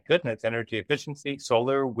 And thank goodness, energy efficiency,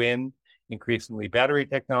 solar, wind, increasingly battery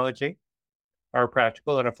technology are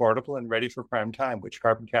practical and affordable and ready for prime time, which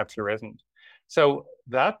carbon capture isn't. So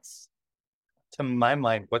that's, to my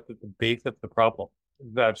mind, what the base of the problem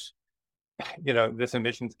that, this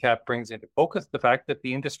emissions cap brings into focus, the fact that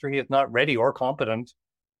the industry is not ready or competent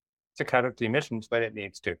to cut out the emissions, but it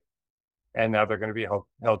needs to. And now they're going to be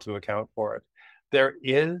held to account for it. There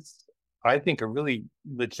is, I think, a really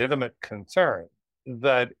legitimate concern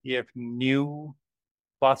that if new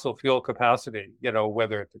fossil fuel capacity,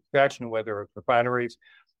 whether it's extraction, whether it's refineries,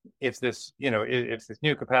 if this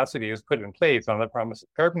new capacity is put in place on the promise of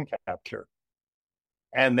carbon capture,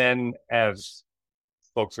 and then as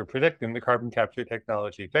folks are predicting, the carbon capture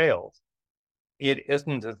technology fails, it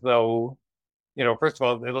isn't as though, first of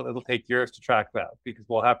all, it'll take years to track that because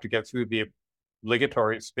we'll have to get through the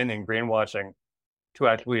obligatory spinning greenwashing to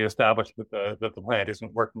actually establish that the plant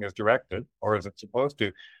isn't working as directed or as it's supposed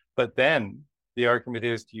to. But then the argument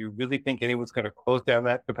is, do you really think anyone's going to close down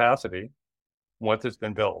that capacity once it's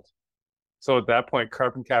been built? So at that point,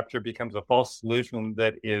 carbon capture becomes a false solution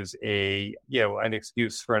that is an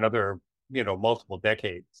excuse for another, multiple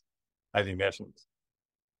decades of emissions.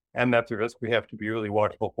 And that's a risk we have to be really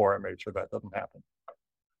watchful for and make sure that doesn't happen.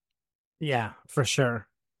 Yeah, for sure.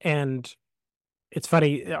 And it's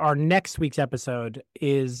funny, our next week's episode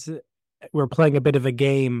we're playing a bit of a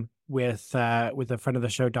game with a friend of the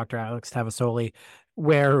show, Dr. Alex Tavasoli,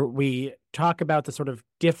 where we talk about the sort of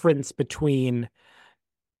difference between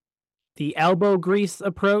the elbow grease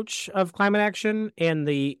approach of climate action and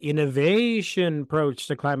the innovation approach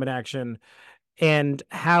to climate action, and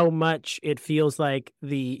how much it feels like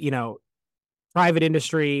the, private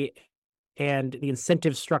industry and the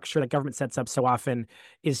incentive structure that government sets up so often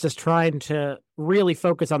is just trying to really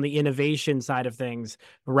focus on the innovation side of things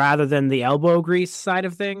rather than the elbow grease side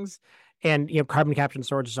of things. And, carbon capture and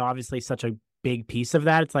storage is obviously such a big piece of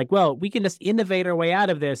that. It's like, well, we can just innovate our way out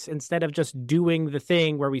of this instead of just doing the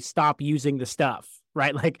thing where we stop using the stuff,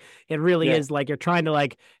 right? Like it really is like you're trying to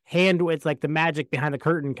it's like the magic behind the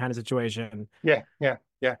curtain kind of situation. Yeah.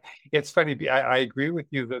 It's funny. I agree with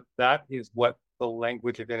you that is what the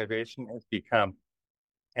language of innovation has become.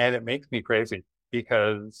 And it makes me crazy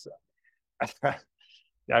because,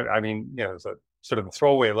 I mean, it's a sort of a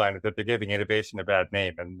throwaway line that they're giving innovation a bad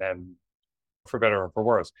name, and then for better or for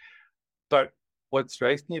worse. But what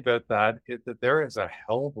strikes me about that is that there is a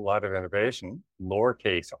hell of a lot of innovation,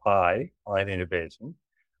 lowercase I, on innovation,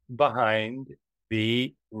 behind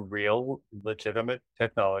the real legitimate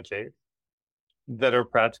technologies that are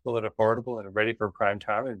practical and affordable and ready for prime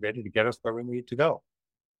time and ready to get us where we need to go.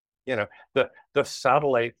 You know, the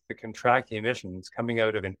satellites that can track emissions coming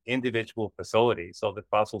out of an individual facility so that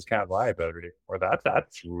fossils can't lie about it anymore.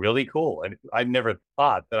 That's really cool. And I never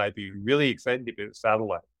thought that I'd be really excited about a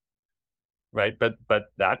satellite, right? But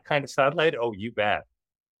that kind of satellite, oh, you bet.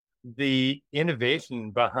 The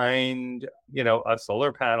innovation behind, a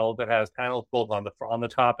solar panel that has panels both on the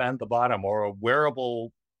top and the bottom, or a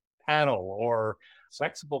wearable panel, or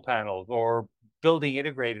flexible panels, or building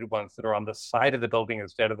integrated ones that are on the side of the building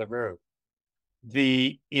instead of the roof.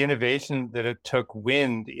 The innovation that it took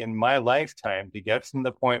wind in my lifetime to get from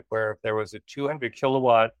the point where if there was a 200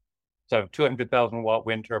 kilowatt, so 200,000 watt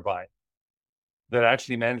wind turbine that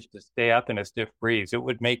actually managed to stay up in a stiff breeze, it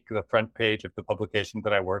would make the front page of the publication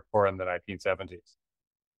that I worked for in the 1970s.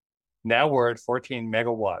 Now we're at 14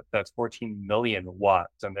 megawatts. That's 14 million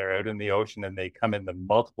watts, and they're out in the ocean, and they come in the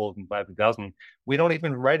multiples and by the dozen. We don't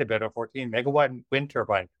even write about a 14 megawatt wind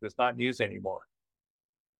turbine because it's not used anymore.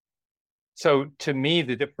 So to me,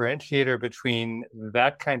 the differentiator between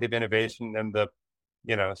that kind of innovation and the,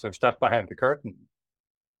 sort of stuff behind the curtain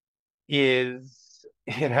is,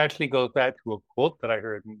 it actually goes back to a quote that I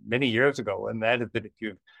heard many years ago, and that is that if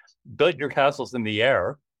you've built your castles in the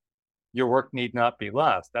air, your work need not be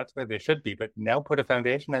lost. That's where they should be, but now put a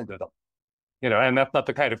foundation into them. And that's not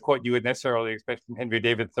the kind of quote you would necessarily expect from Henry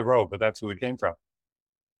David Thoreau, but that's who it came from.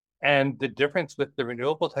 And the difference with the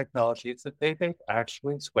renewable technology is that they've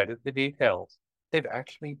actually sweated the details. They've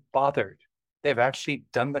actually bothered. They've actually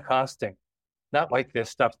done the costing. Not like this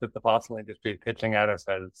stuff that the fossil industry is pitching at us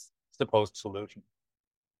as supposed solution.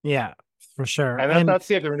 Yeah, for sure. And that's not to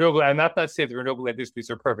say the renewable industries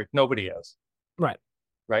are perfect. Nobody is. Right.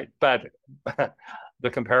 Right. But the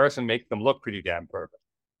comparison makes them look pretty damn perfect.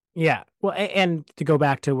 Yeah. Well, and to go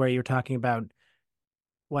back to where you're talking about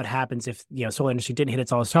what happens if, solar industry didn't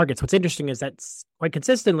hit all its targets. What's interesting is that quite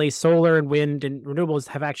consistently, solar and wind and renewables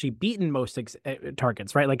have actually beaten most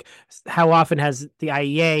targets, right? Like, how often has the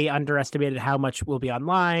IEA underestimated how much will be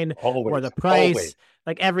online or the price? Always.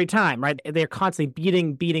 Like, every time, right? They're constantly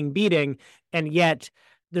beating, and yet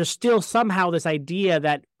there's still somehow this idea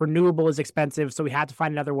that renewable is expensive, so we have to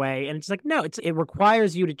find another way. And it's like, no, it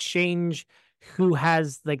requires you to change who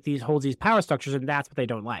holds these power structures, and that's what they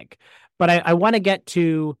don't like. But I want to get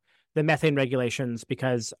to the methane regulations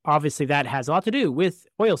because obviously that has a lot to do with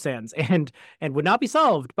oil sands and would not be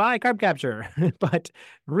solved by carbon capture, but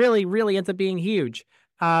really, really ends up being huge.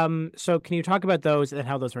 So can you talk about those and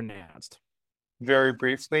how those were announced? Very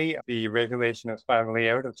briefly, the regulation is finally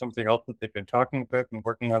out. It's something else that they've been talking about and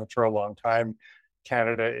working on it for a long time.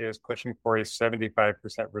 Canada is pushing for a 75%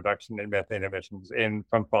 reduction in methane emissions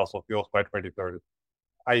from fossil fuels by 2030.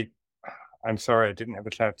 I'm sorry, I didn't have a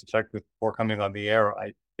chance to check this before coming on the air.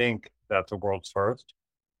 I think that's a world's first.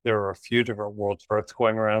 There are a few different world's firsts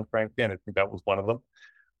going around, frankly, and I think that was one of them.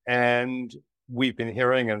 And we've been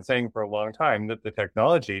hearing and saying for a long time that the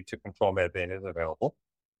technology to control methane is available.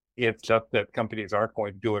 It's just that companies aren't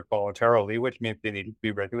going to do it voluntarily, which means they need to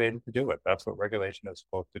be regulated to do it. That's what regulation is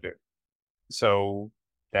supposed to do. So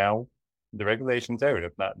now the regulation's out.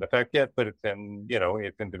 It's not in effect yet, but it's in,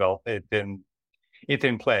 it's been developed. It's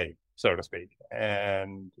in play, so to speak.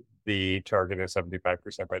 And the target is 75%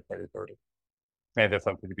 by 2030. And that's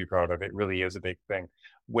something to be proud of. It really is a big thing.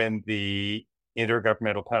 When the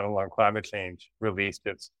Intergovernmental Panel on Climate Change released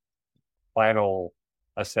its final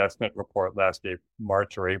assessment report last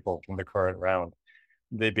March or April from the current round,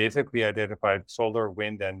 they basically identified solar,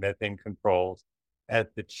 wind, and methane controls as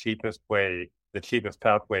the cheapest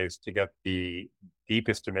pathways to get the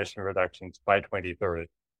deepest emission reductions by 2030.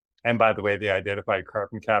 And by the way, they identified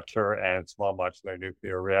carbon capture and small modular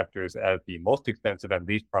nuclear reactors as the most expensive and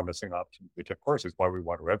least promising options, which of course is why we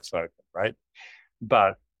want to website them, right?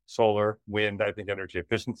 But solar, wind, I think energy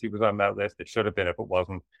efficiency was on that list. It should have been if it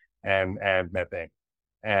wasn't, and methane.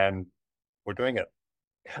 And we're doing it.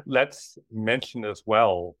 Let's mention as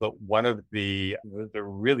well that one of the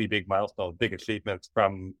really big milestones, big achievements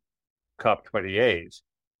from COP28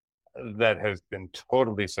 that has been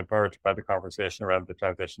totally submerged by the conversation around the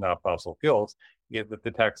transition off fossil fuels is that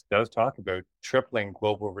the text does talk about tripling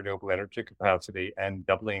global renewable energy capacity and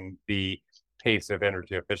doubling the pace of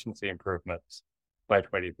energy efficiency improvements by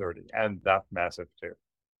 2030. And that's massive too.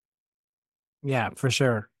 Yeah, for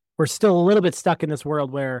sure. We're still a little bit stuck in this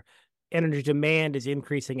world where energy demand is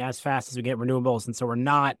increasing as fast as we get renewables. And so we're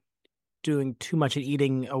not doing too much at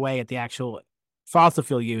eating away at the actual fossil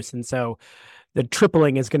fuel use. And so the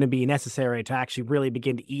tripling is going to be necessary to actually really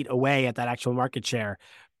begin to eat away at that actual market share.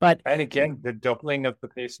 And again, the doubling of the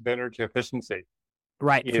pace of energy efficiency,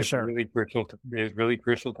 right, for sure, really crucial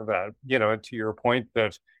to that. And to your point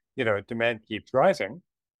that demand keeps rising,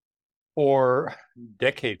 for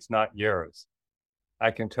decades, not years.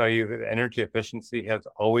 I can tell you that energy efficiency has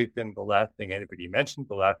always been the last thing anybody mentioned,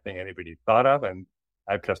 the last thing anybody thought of. And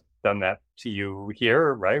I've just done that to you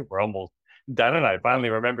here, right? We're almost done, and I finally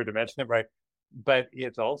remember to mention it, right? But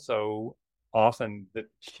it's also often the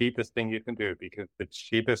cheapest thing you can do, because the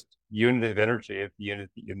cheapest unit of energy is the unit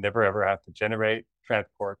that you never ever have to generate,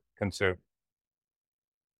 transport, consume.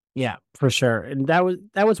 Yeah, for sure. And that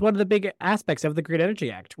was one of the big aspects of the Green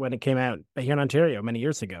Energy Act when it came out here in Ontario many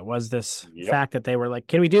years ago, was this fact that they were like,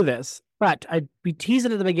 can we do this? But we teased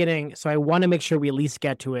it at the beginning, so I want to make sure we at least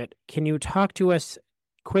get to it. Can you talk to us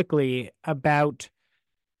quickly about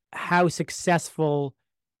how successful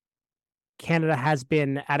Canada has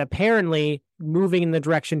been at apparently moving in the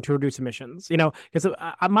direction to reduce emissions? Because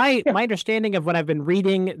my understanding of what I've been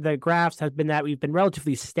reading, the graphs, has been that we've been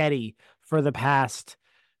relatively steady for the past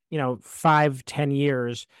 5-10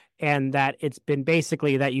 years, and that it's been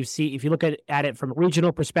basically that you see, if you look at it from a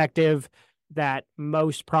regional perspective, that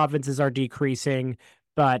most provinces are decreasing,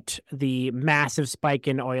 but the massive spike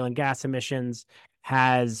in oil and gas emissions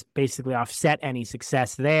has basically offset any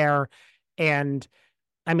success there. And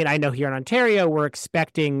I mean, I know here in Ontario, we're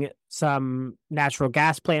expecting some natural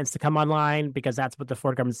gas plants to come online because that's what the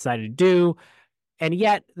Ford government decided to do. And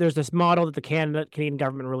yet there's this model that the Canadian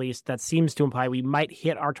government released that seems to imply we might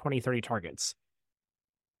hit our 2030 targets.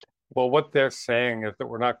 Well, what they're saying is that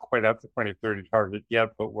we're not quite at the 2030 target yet,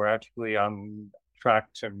 but we're actually on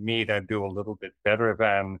track to meet and do a little bit better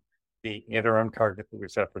than the interim target that we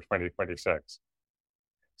set for 2026.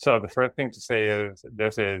 So the first thing to say is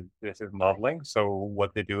this is modeling. So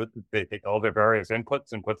what they do is they take all their various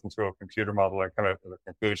inputs and put them through a computer model and come out with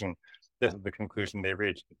a conclusion. This is the conclusion they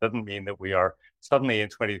reached. It doesn't mean that we are suddenly in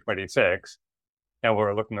 2026 and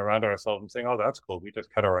we're looking around ourselves and saying, oh, that's cool, we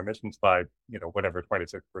just cut our emissions by, whatever,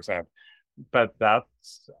 26%. But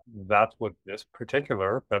that's what this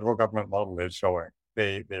particular federal government model is showing.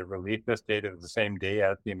 They released this data the same day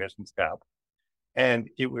as the emissions cap. And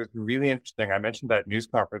it was really interesting. I mentioned that news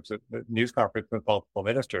conference with multiple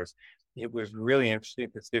ministers. It was really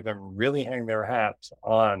interesting to see them really hang their hats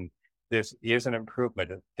on this is an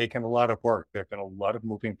improvement. It's taken a lot of work. There have been a lot of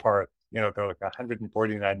moving parts. There are like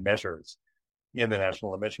 149 measures in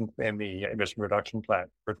the emission reduction plan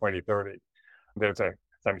for 2030. There's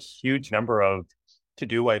some huge number of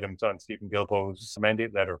to-do items on Stephen Guilbeault's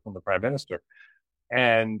mandate letter from the Prime Minister.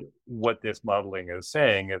 And what this modeling is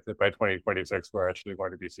saying is that by 2026, we're actually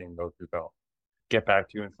going to be seeing those results. Get back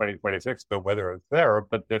to you in 2026, but whether it's there,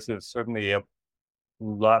 but this is certainly a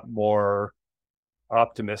lot more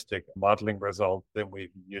optimistic modeling result than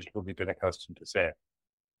we've usually been accustomed to seeing.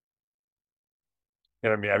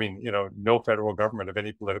 I mean, no federal government of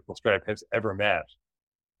any political stripe has ever met.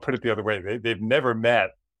 Put it the other way, they've never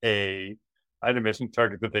met an emission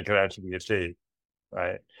target that they could actually achieve,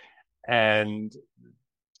 right? And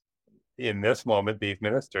in this moment, these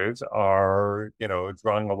ministers are,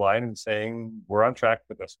 drawing a line and saying, we're on track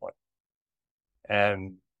for this one.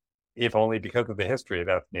 And if only because of the history,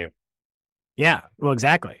 that's new. Yeah, well,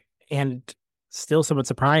 exactly. And still somewhat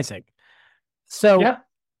surprising. So yeah.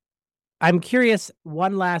 I'm curious,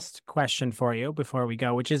 one last question for you before we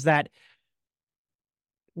go, which is that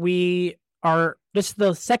this is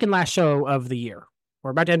the second last show of the year.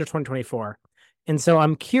 We're about to enter 2024. And so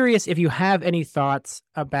I'm curious if you have any thoughts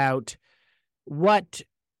about what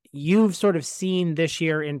you've sort of seen this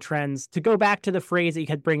year in trends. To go back to the phrase that you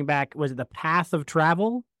could bring back, was it the path of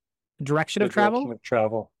travel? Direction of travel? Direction of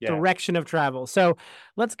travel, yeah. Direction of travel. So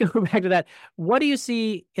let's go back to that. What do you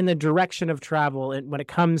see in the direction of travel when it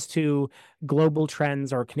comes to global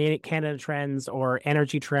trends or Canada trends or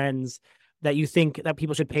energy trends that you think that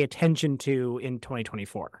people should pay attention to in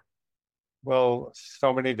 2024? Well,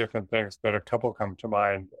 so many different things, but a couple come to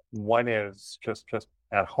mind. One is just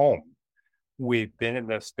at home. We've been in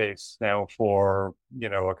this space now for,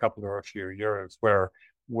 a couple or a few years where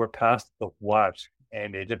we're past the what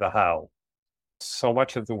and into the how. So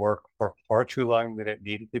much of the work for far too long that it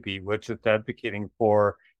needed to be was just advocating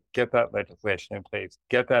for get that legislation in place,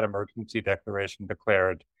 get that emergency declaration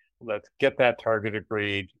declared, let's get that target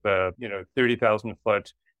agreed, the 30,000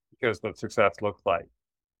 foot, because the success looked like.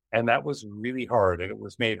 And that was really hard. And it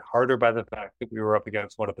was made harder by the fact that we were up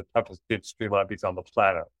against one of the toughest industry lobbies on the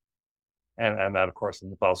planet. And that, of course, is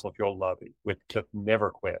the fossil fuel lobby, which just never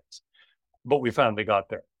quits. But we finally got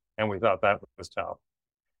there. And we thought that was tough.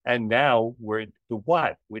 And now we're into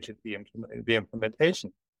what, which is the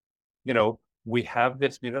implementation. We have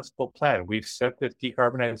this municipal plan. We've set this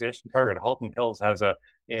decarbonization target. Halton Hills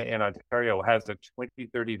in Ontario has a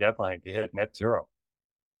 2030 deadline to hit net zero.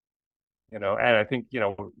 And I think,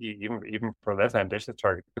 even for less ambitious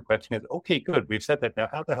targets, the question is, okay, good, we've said that. Now,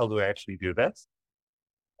 how the hell do I actually do this?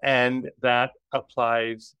 And that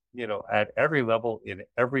applies, at every level in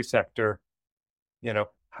every sector.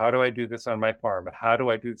 How do I do this on my farm? How do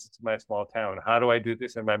I do this in my small town? How do I do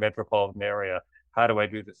this in my metropolitan area? How do I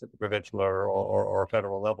do this at the provincial or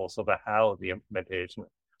federal level? So the how, the implementation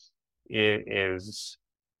is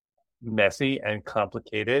messy and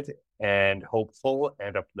complicated and hopeful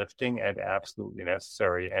and uplifting and absolutely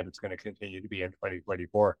necessary. And it's going to continue to be in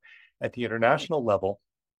 2024. At the international level,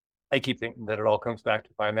 I keep thinking that it all comes back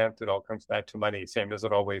to finance. It all comes back to money, same as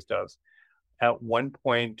it always does. At one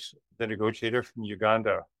point, the negotiator from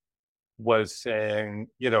Uganda was saying,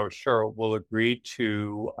 sure, we'll agree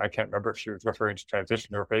to, I can't remember if she was referring to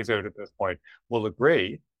transition or phase out at this point, we'll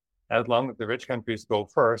agree as long as the rich countries go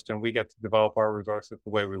first and we get to develop our resources the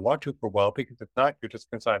way we want to for a while, because if not, you're just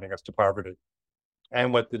consigning us to poverty.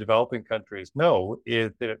 And what the developing countries know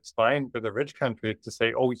is that it's fine for the rich countries to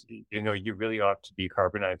say, oh, you really ought to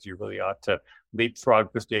decarbonize. You really ought to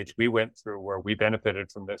leapfrog the stage we went through where we benefited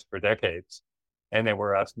from this for decades. And then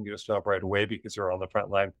we're asking you to stop right away because you're on the front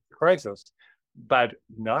line of the crisis, but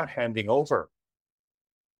not handing over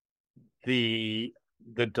the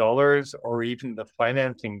dollars or even the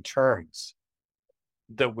financing terms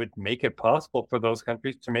that would make it possible for those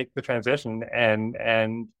countries to make the transition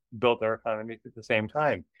and build their economies at the same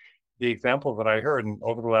time. The example that I heard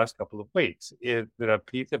over the last couple of weeks is that a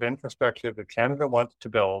piece of infrastructure that Canada wants to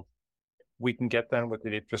build, we can get done with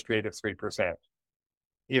an interest rate of 3%.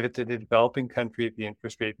 If it's in a developing country, the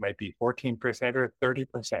interest rate might be 14% or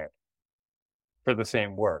 30% for the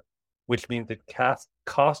same work, which means it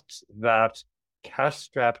costs that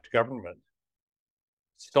cash-strapped government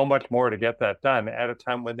so much more to get that done at a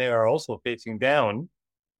time when they are also facing down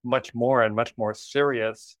much more and much more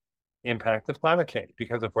serious impact of climate change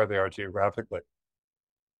because of where they are geographically.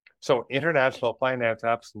 So international finance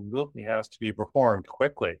absolutely has to be reformed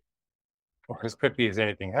quickly, or as quickly as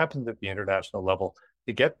anything happens at the international level,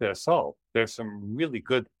 to get this solved. There's some really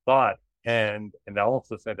good thought and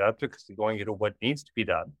analysis and advocacy going into what needs to be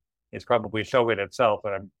done. It's probably showing itself,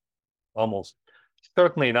 and I'm almost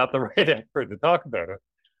certainly not the right expert to talk about it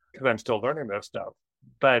because I'm still learning this stuff.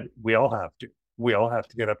 But we all have to. We all have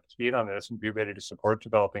to get up to speed on this and be ready to support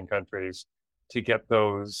developing countries to get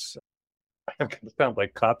those, I'm going to sound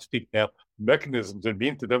like cop speak now, mechanisms and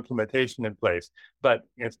means of implementation in place. But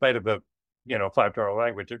in spite of the, $5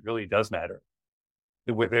 language, it really does matter.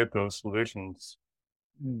 Without those solutions,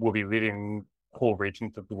 we'll be leaving whole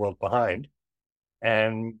regions of the world behind.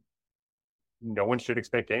 And no one should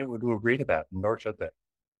expect anyone to agree to that, nor should they.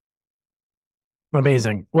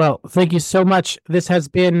 Amazing. Well, thank you so much. This has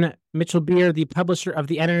been Mitchell Beer, the publisher of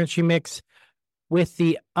the Energy Mix, with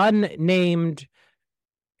the unnamed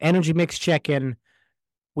Energy Mix check-in.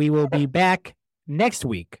 We will be back next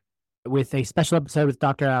week with a special episode with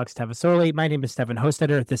Dr. Alex Tavasoli. My name is Stefan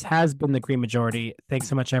Hostetter. This has been The Green Majority. Thanks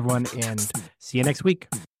so much, everyone, and see you next week.